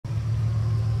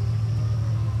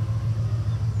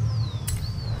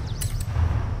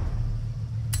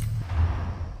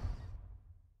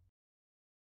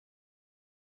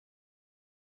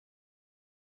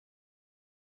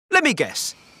Let me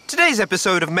guess. Today's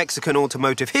episode of Mexican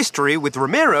Automotive History with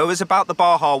Ramiro is about the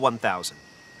Baja 1000.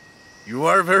 You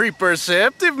are very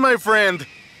perceptive, my friend.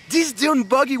 This dune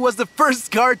buggy was the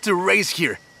first car to race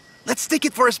here. Let's take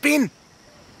it for a spin.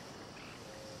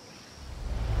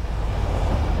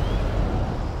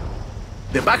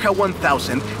 The Baja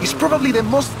 1000 is probably the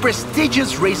most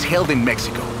prestigious race held in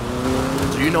Mexico.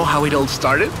 Do you know how it all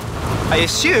started? I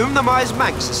assume the Myers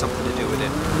Manx has something to do with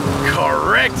it.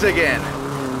 Correct again.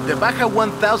 The Baja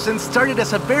 1000 started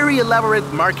as a very elaborate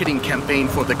marketing campaign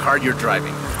for the car you're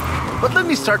driving. But let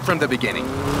me start from the beginning.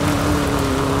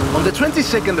 On the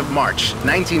 22nd of March,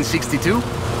 1962,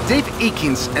 Dave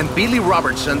Eakins and Billy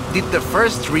Robertson did the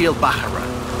first real Baja run.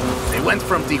 They went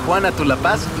from Tijuana to La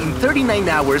Paz in 39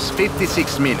 hours,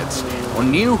 56 minutes on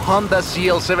new Honda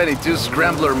CL72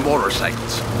 Scrambler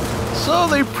motorcycles. So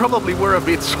they probably were a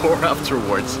bit sore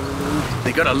afterwards.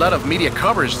 They got a lot of media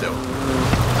coverage though.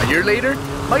 A year later,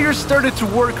 Myers started to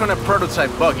work on a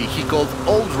prototype buggy he called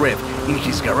Old Red in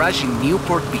his garage in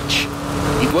Newport Beach.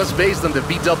 It was based on the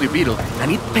VW Beetle,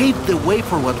 and it paved the way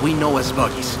for what we know as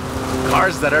buggies.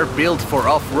 Cars that are built for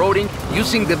off-roading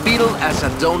using the Beetle as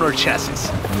a donor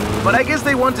chassis. But I guess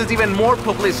they wanted even more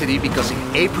publicity because in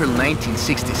April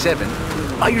 1967,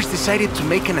 Myers decided to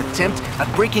make an attempt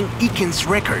at breaking Eakins'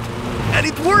 record. And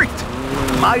it worked!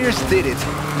 Myers did it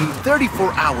in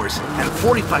 34 hours and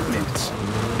 45 minutes,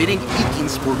 beating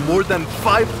Eakins for more than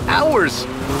 5 hours.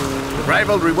 The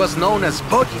rivalry was known as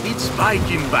Buggy beats Bike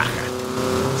in Baja.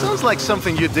 Sounds like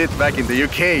something you did back in the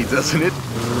UK, doesn't it?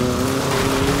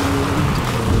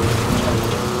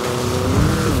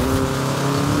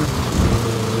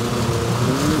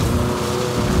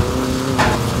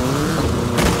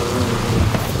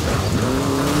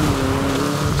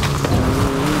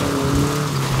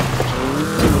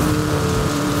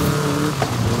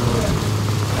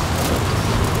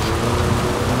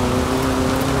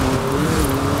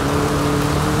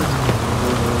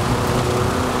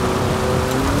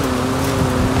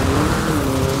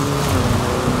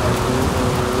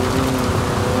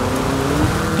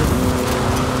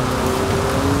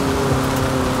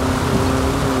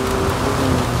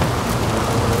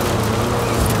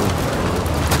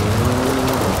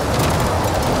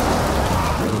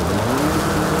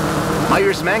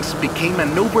 Myers Manx became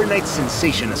an overnight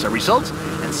sensation as a result,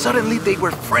 and suddenly they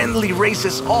were friendly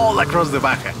races all across the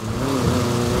Baja.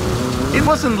 It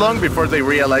wasn't long before they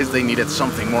realized they needed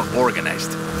something more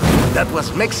organized. That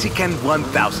was Mexican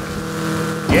 1000.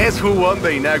 Guess who won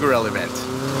the inaugural event?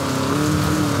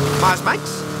 Myers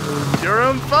Manx? You're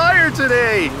on fire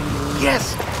today!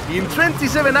 Yes, in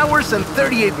 27 hours and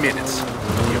 38 minutes.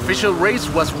 The official race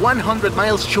was 100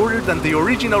 miles shorter than the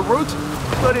original route,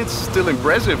 but it's still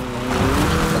impressive.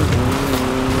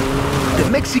 The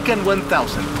Mexican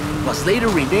 1000 was later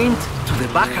renamed to the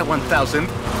Baja 1000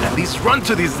 and is run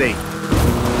to this day.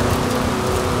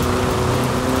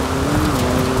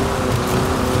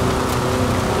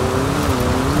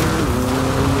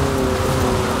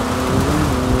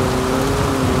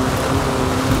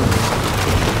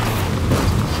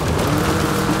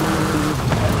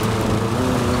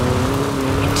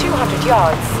 In 200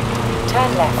 yards,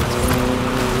 turn left.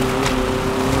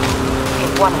 In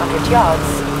 100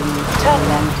 yards, turn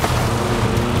left.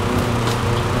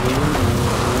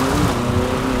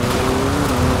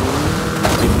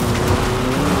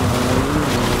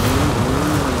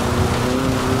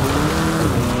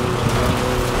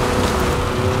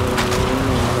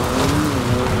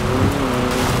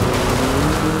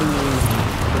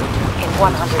 In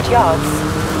 100 yards,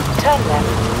 turn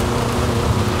left.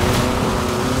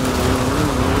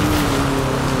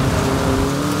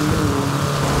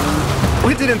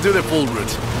 We didn't do the full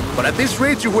route, but at this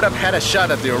rate you would have had a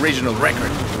shot at the original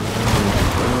record.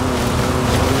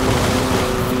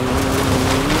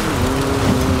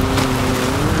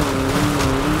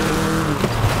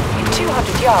 In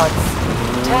 200 yards,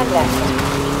 turn left.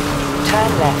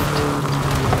 Turn left.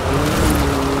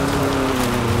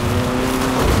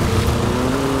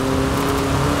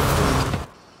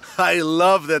 I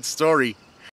love that story.